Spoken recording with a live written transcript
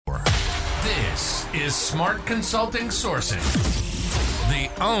is Smart Consulting Sourcing,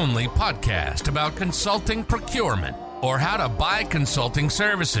 the only podcast about consulting procurement or how to buy consulting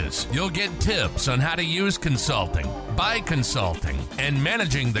services. You'll get tips on how to use consulting, buy consulting, and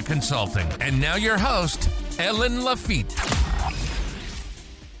managing the consulting. And now your host, Ellen Lafitte.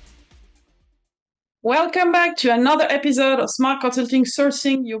 Welcome back to another episode of Smart Consulting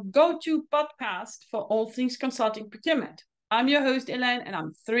Sourcing, your go-to podcast for all things consulting procurement. I'm your host, Ellen, and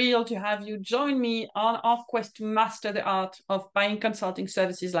I'm thrilled to have you join me on our quest to master the art of buying consulting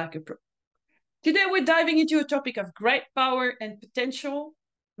services like a pro. Today, we're diving into a topic of great power and potential: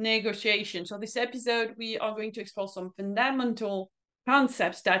 negotiation. So this episode, we are going to explore some fundamental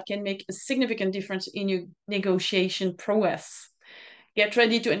concepts that can make a significant difference in your negotiation prowess. Get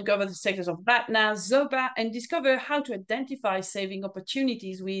ready to uncover the sectors of BATNA, ZOPA, and discover how to identify saving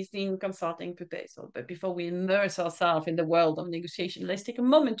opportunities within consulting proposals. But before we immerse ourselves in the world of negotiation, let's take a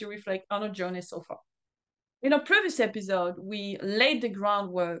moment to reflect on our journey so far. In our previous episode, we laid the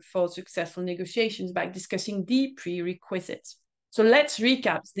groundwork for successful negotiations by discussing the prerequisites. So let's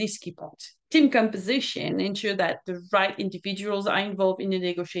recap these key points. Team composition: ensure that the right individuals are involved in the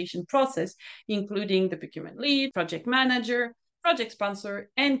negotiation process, including the procurement lead, project manager, project sponsor,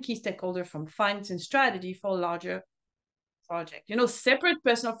 and key stakeholder from finance and strategy for a larger project. Separate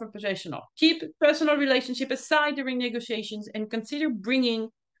personal from professional. Keep personal relationship aside during negotiations and consider bringing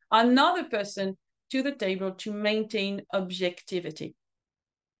another person to the table to maintain objectivity.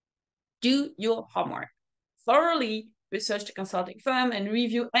 Do your homework. Thoroughly research the consulting firm and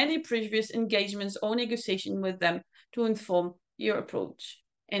review any previous engagements or negotiation with them to inform your approach.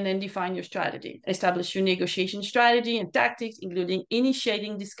 And then define your strategy. Establish your negotiation strategy and tactics, including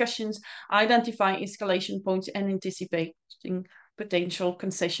initiating discussions, identifying escalation points, and anticipating potential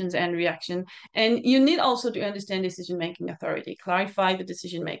concessions and reaction. And you need also to understand decision-making authority. Clarify the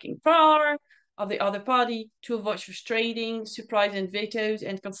decision-making power of the other party to avoid frustrating, surprise, and vetoes,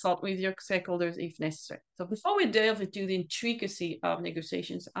 and consult with your stakeholders if necessary. So before we delve into the intricacy of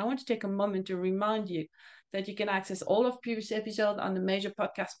negotiations, I want to take a moment to remind you that you can access all of previous episodes on the major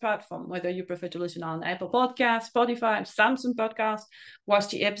podcast platform, whether you prefer to listen on Apple Podcasts, Spotify, Samsung Podcasts, watch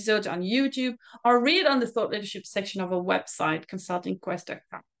the episodes on YouTube, or read on the thought leadership section of our website,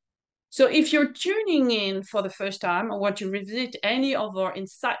 consultingquest.com. So if you're tuning in for the first time or want to revisit any of our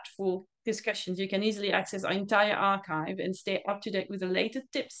insightful discussions, you can easily access our entire archive and stay up to date with the latest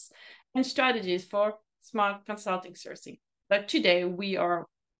tips and strategies for smart consulting sourcing. But today we are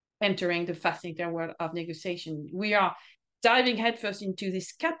entering the fascinating world of negotiation. We are diving headfirst into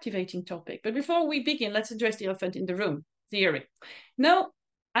this captivating topic. But before we begin, let's address the elephant in the room: theory. Now,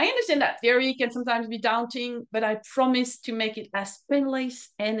 I understand that theory can sometimes be daunting, but I promise to make it as painless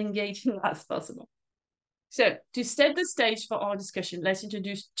and engaging as possible. So, to set the stage for our discussion, let's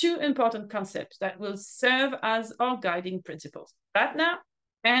introduce two important concepts that will serve as our guiding principles: BATNA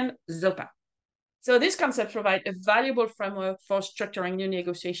and ZOPA. So these concepts provide a valuable framework for structuring your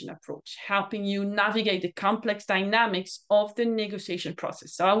negotiation approach, helping you navigate the complex dynamics of the negotiation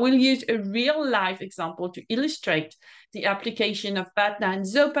process. So I will use a real-life example to illustrate the application of BATNA and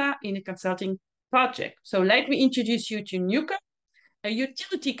ZOPA in a consulting project. So let me introduce you to NewCo, a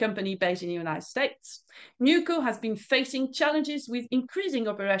utility company based in the United States. NewCo has been facing challenges with increasing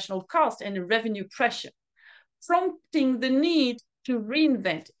operational costs and revenue pressure, prompting the need to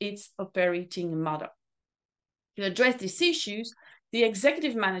reinvent its operating model. To address these issues, the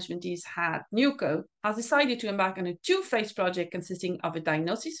executive management team at NewCo has decided to embark on a two-phase project consisting of a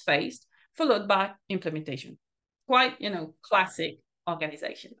diagnosis phase followed by implementation. Quite, classic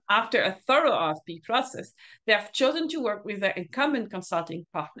organization. After a thorough RFP process, they have chosen to work with their incumbent consulting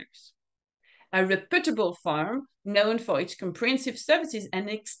partners, a reputable firm known for its comprehensive services and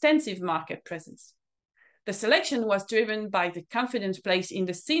extensive market presence. The selection was driven by the confidence placed in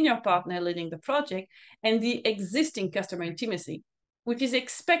the senior partner leading the project and the existing customer intimacy, which is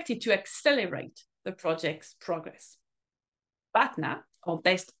expected to accelerate the project's progress. BATNA, or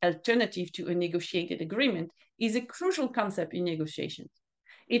best alternative to a negotiated agreement, is a crucial concept in negotiations.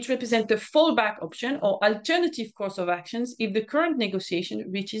 It represents the fallback option or alternative course of actions if the current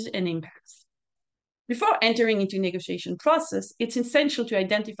negotiation reaches an impasse. Before entering into negotiation process, it's essential to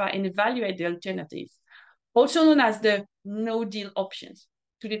identify and evaluate the alternatives, also known as the no-deal options.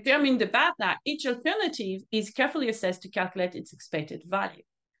 To determine the BATNA, each alternative is carefully assessed to calculate its expected value.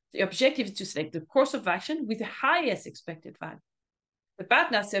 The objective is to select the course of action with the highest expected value. The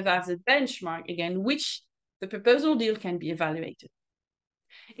BATNA serves as a benchmark against which the proposal deal can be evaluated.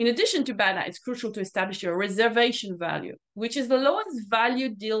 In addition to BATNA, it's crucial to establish your reservation value, which is the lowest value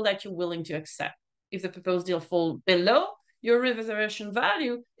deal that you're willing to accept. If the proposed deal falls below your reservation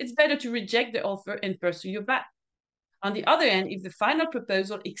value, it's better to reject the offer and pursue your BAT. On the other hand, if the final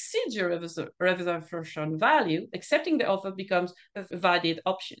proposal exceeds your reservation value, accepting the offer becomes a valid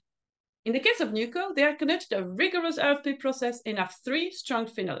option. In the case of NewCo, they have conducted a rigorous RFP process and have 3 strong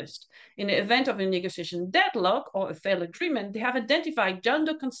finalists. In the event of a negotiation deadlock or a failed agreement, they have identified John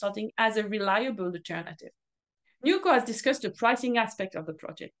Doe Consulting as a reliable alternative. NewCo has discussed the pricing aspect of the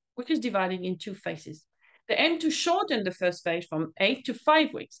project, which is divided in 2 phases. They aim to shorten the first phase from 8 to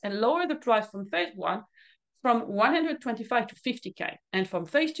 5 weeks and lower the price from phase 1 from 125 to 50K and from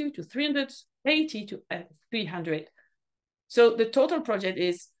phase 2 to 380 to 300. So the total project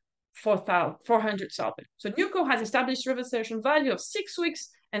is 400,000. So NewCo has established reservation value of 6 weeks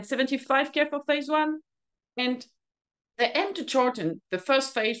and 75K for phase 1. And they aim to shorten the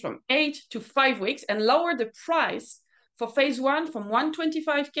first phase from 8 to 5 weeks and lower the price for phase 1 from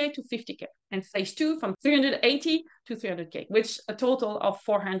 125K to 50K and phase 2 from 380 to 300K, which a total of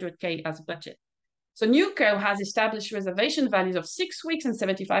 400K as a budget. So NewCo has established reservation values of 6 weeks and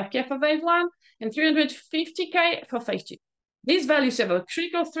 75K for phase 1 and 350K for phase 2. These values serve as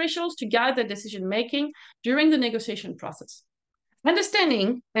critical thresholds to guide the decision-making during the negotiation process.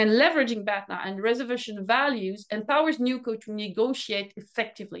 Understanding and leveraging BATNA and reservation values empowers NewCo to negotiate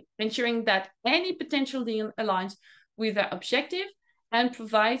effectively, ensuring that any potential deal aligns with their objective and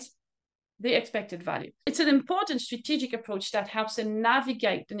provides the expected value. It's an important strategic approach that helps them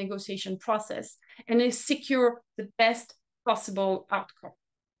navigate the negotiation process and secure the best possible outcome.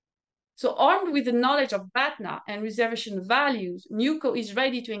 So armed with the knowledge of BATNA and reservation values, NewCo is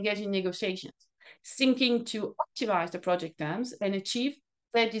ready to engage in negotiations, seeking to optimize the project terms and achieve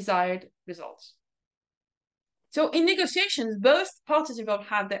their desired results. So in negotiations, both parties involved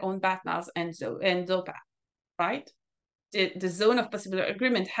have their own BATNAs and ZOPA, right? The zone of possible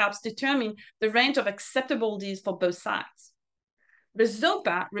agreement helps determine the range of acceptable deals for both sides. The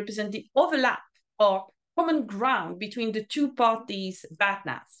ZOPA represents the overlap or common ground between the 2 parties'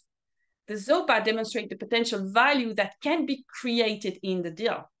 BATNAs. The ZOPA demonstrates the potential value that can be created in the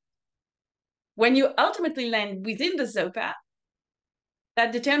deal. When you ultimately land within the ZOPA,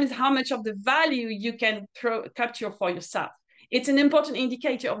 that determines how much of the value you can capture for yourself. It's an important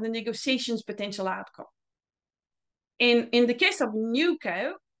indicator of the negotiation's potential outcome. In the case of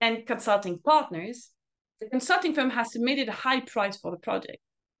NewCo and consulting partners, the consulting firm has submitted a high price for the project.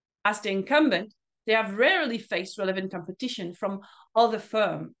 As the incumbent, they have rarely faced relevant competition from other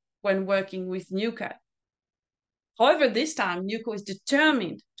firms when working with NewCo. However, this time, NewCo is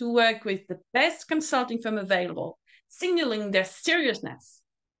determined to work with the best consulting firm available, signaling their seriousness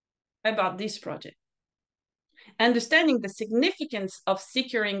about this project. Understanding the significance of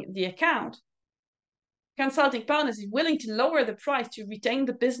securing the account, consulting partners is willing to lower the price to retain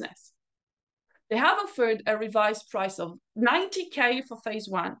the business. They have offered a revised price of 90K for phase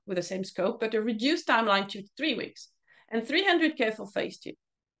 1 with the same scope, but a reduced timeline to 3 weeks, and 300K for phase 2.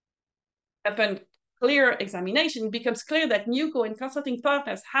 Upon clear examination, it becomes clear that NewCo and consulting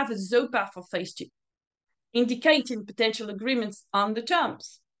partners have a ZOPA for phase 2, indicating potential agreements on the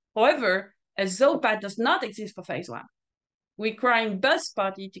terms. However, a ZOPA does not exist for phase 1, requiring both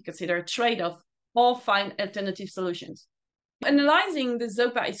parties to consider a trade-off or find alternative solutions. Analyzing the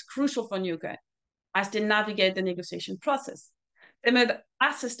ZOPA is crucial for NewCo as they navigate the negotiation process. They must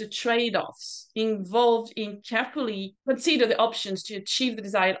assess the trade-offs involved in carefully consider the options to achieve the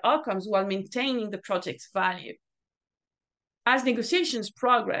desired outcomes while maintaining the project's value. As negotiations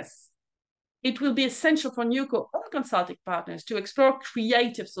progress, it will be essential for NewCo or consulting partners to explore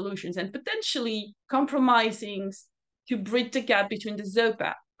creative solutions and potentially compromising to bridge the gap between the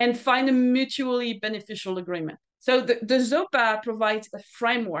ZOPA and find a mutually beneficial agreement. So the ZOPA provides a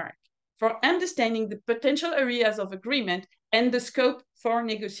framework for understanding the potential areas of agreement and the scope for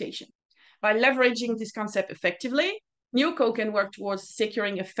negotiation. By leveraging this concept effectively, NewCo can work towards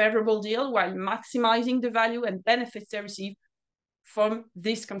securing a favorable deal while maximizing the value and benefits they receive from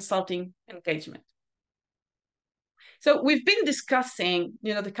this consulting engagement. So we've been discussing,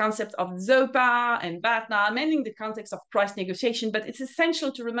 the concept of ZOPA and BATNA, mainly in the context of price negotiation, but it's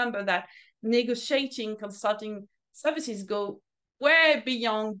essential to remember that negotiating consulting services go way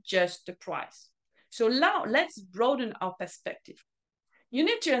beyond just the price. So now let's broaden our perspective. You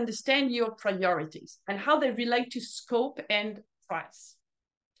need to understand your priorities and how they relate to scope and price.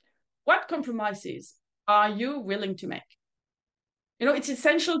 What compromises are you willing to make? It's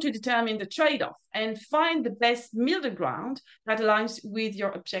essential to determine the trade-off and find the best middle ground that aligns with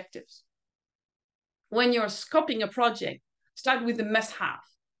your objectives. When you're scoping a project, start with the must-have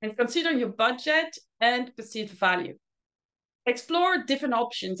and consider your budget and perceived value. Explore different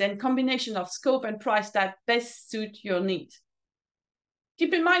options and combination of scope and price that best suit your needs.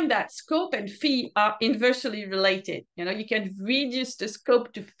 Keep in mind that scope and fee are inversely related. You can reduce the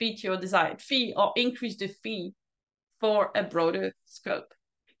scope to fit your desired fee or increase the fee for a broader scope.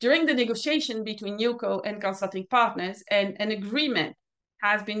 During the negotiation between NewCo and consulting partners, an agreement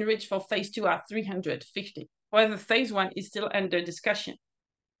has been reached for phase 2 at 350. However, phase 1 is still under discussion.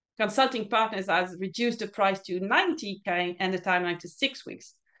 Consulting partners has reduced the price to 90K and the timeline to 6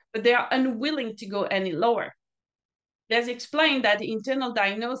 weeks, but they are unwilling to go any lower. There's explained that the internal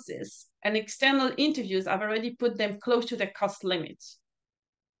diagnosis and external interviews have already put them close to their cost limits.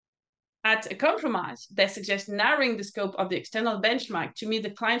 At a compromise, they suggest narrowing the scope of the external benchmark to meet the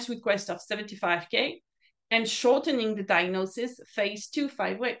client's request of 75K and shortening the diagnosis phase to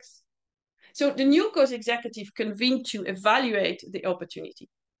 5 weeks. So the NewCo's executive convened to evaluate the opportunity.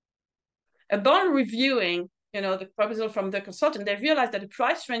 Upon reviewing the proposal from the consultant, they realized that the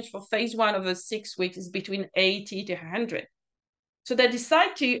price range for phase 1 over 6 weeks is between 80 to 100. So they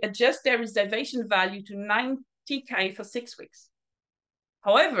decide to adjust their reservation value to 90K for 6 weeks.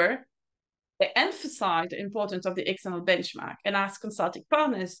 However, they emphasize the importance of the external benchmark and ask consulting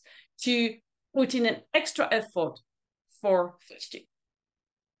partners to put in an extra effort for phase 2.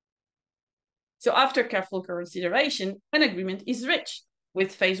 So after careful consideration, an agreement is reached,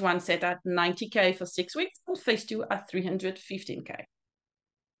 with phase 1 set at 90K for 6 weeks and phase 2 at 315K.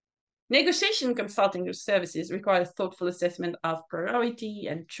 Negotiation consulting services require a thoughtful assessment of priority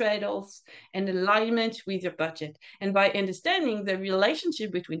and trade-offs and alignment with your budget. And by understanding the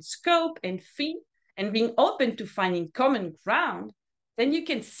relationship between scope and fee and being open to finding common ground, then you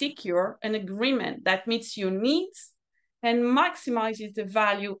can secure an agreement that meets your needs and maximizes the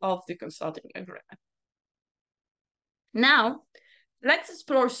value of the consulting agreement. Now, let's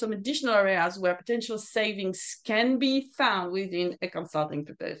explore some additional areas where potential savings can be found within a consulting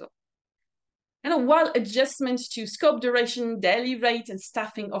proposal. While adjustments to scope duration, daily rates, and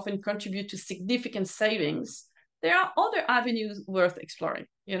staffing often contribute to significant savings, there are other avenues worth exploring.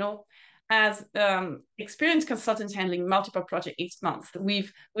 As experienced consultants handling multiple projects each month,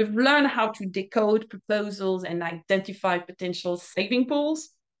 we've learned how to decode proposals and identify potential saving pools.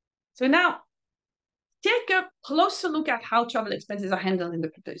 So now, take a closer look at how travel expenses are handled in the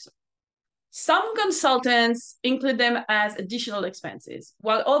proposal. Some consultants include them as additional expenses,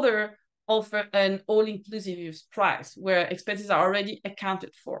 while others offer an all-inclusive price where expenses are already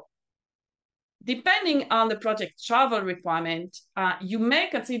accounted for. Depending on the project travel requirement, you may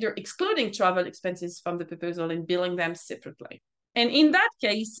consider excluding travel expenses from the proposal and billing them separately. And in that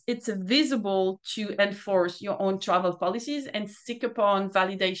case, it's visible to enforce your own travel policies and seek upon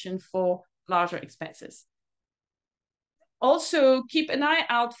validation for larger expenses. Also, keep an eye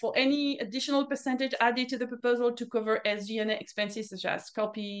out for any additional percentage added to the proposal to cover SG&A expenses such as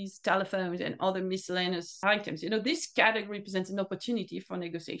copies, telephones, and other miscellaneous items. This category presents an opportunity for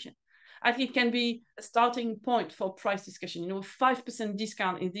negotiation. I think it can be a starting point for price discussion. 5%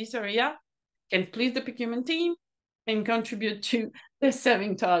 discount in this area can please the procurement team and contribute to the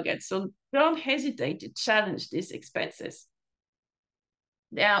saving target. So don't hesitate to challenge these expenses.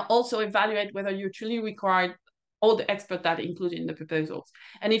 They are also evaluate whether you truly require all the experts that are included in the proposals.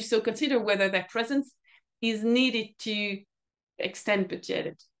 And if so, consider whether their presence is needed to extend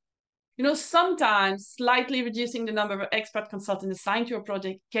budget. Sometimes slightly reducing the number of expert consultants assigned to a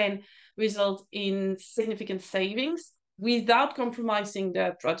project can result in significant savings without compromising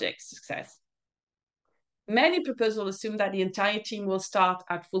the project's success. Many proposals assume that the entire team will start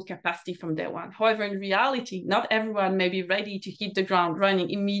at full capacity from day one. However, in reality, not everyone may be ready to hit the ground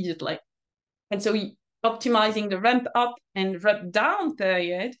running immediately. And so optimizing the ramp up and ramp down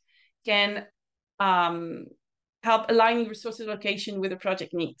period can help aligning resources allocation with the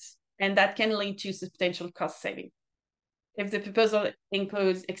project needs. And that can lead to substantial cost saving. If the proposal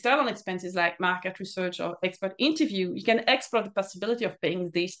includes external expenses like market research or expert interview, you can explore the possibility of paying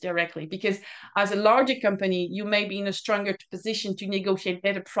this directly, because as a larger company, you may be in a stronger position to negotiate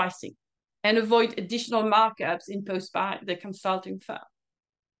better pricing and avoid additional markups imposed by the consulting firm.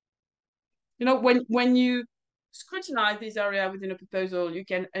 When you scrutinize this area within a proposal, you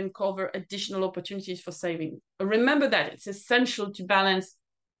can uncover additional opportunities for saving. Remember that it's essential to balance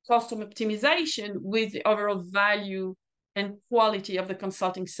cost optimization with the overall value and quality of the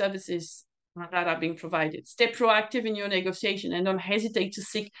consulting services that are being provided. Stay proactive in your negotiation and don't hesitate to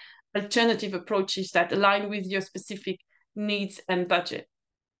seek alternative approaches that align with your specific needs and budget.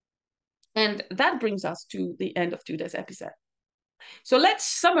 And that brings us to the end of today's episode. So let's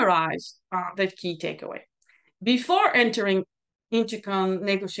summarize the key takeaway. Before entering intercon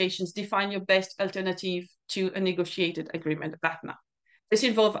negotiations, define your best alternative to a negotiated agreement, BATNA. This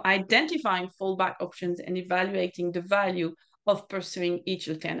involves identifying fallback options and evaluating the value of pursuing each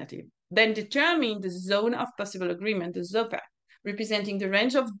alternative. Then determine the zone of possible agreement, the ZOPA, representing the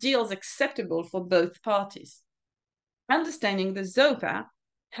range of deals acceptable for both parties. Understanding the ZOPA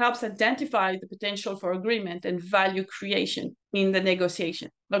helps identify the potential for agreement and value creation in the negotiation.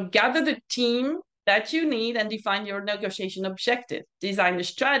 Now, gather the team that you need and define your negotiation objective. Design a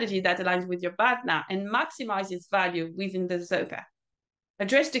strategy that aligns with your BATNA and maximizes value within the ZOPA.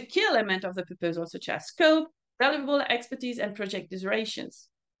 Address the key element of the proposal, such as scope, valuable expertise, and project durations.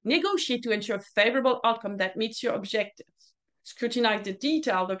 Negotiate to ensure a favorable outcome that meets your objectives. Scrutinize the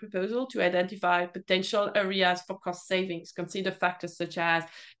detail of the proposal to identify potential areas for cost savings. Consider factors such as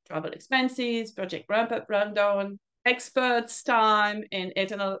travel expenses, project ramp-up, rundown, experts' time, and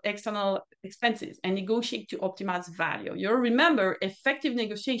external expenses, and negotiate to optimize value. You'll remember, effective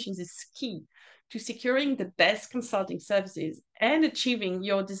negotiations is key to securing the best consulting services and achieving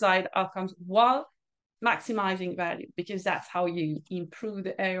your desired outcomes while maximizing value, because that's how you improve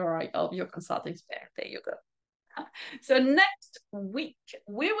the ROI of your consulting spend. There you go. So next week,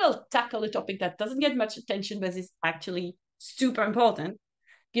 we will tackle a topic that doesn't get much attention, but is actually super important,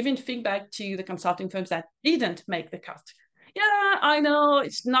 giving feedback to the consulting firms that didn't make the cut. Yeah, I know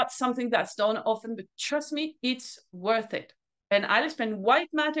it's not something that's done often, but trust me, it's worth it. And I'll explain why it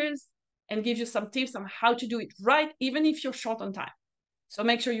matters and give you some tips on how to do it right, even if you're short on time. So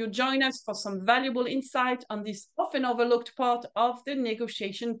make sure you join us for some valuable insight on this often overlooked part of the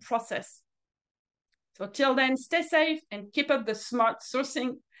negotiation process. So till then, stay safe and keep up the smart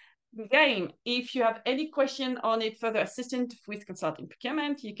sourcing game. If you have any question or need further assistance with consulting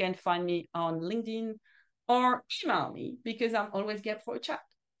procurement, you can find me on LinkedIn or email me, because I'm always game for a chat.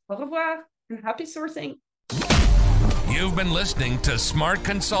 Au revoir and happy sourcing. You've been listening to Smart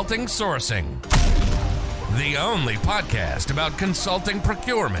Consulting Sourcing, the only podcast about consulting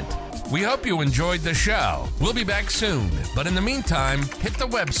procurement. We hope you enjoyed the show. We'll be back soon, but in the meantime, hit the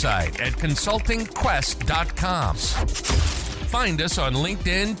website at consultingquest.com. Find us on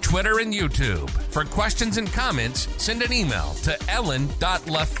LinkedIn, Twitter, and YouTube. For questions and comments, send an email to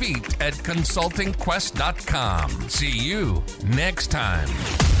ellen.lafitte@consultingquest.com. See you next time.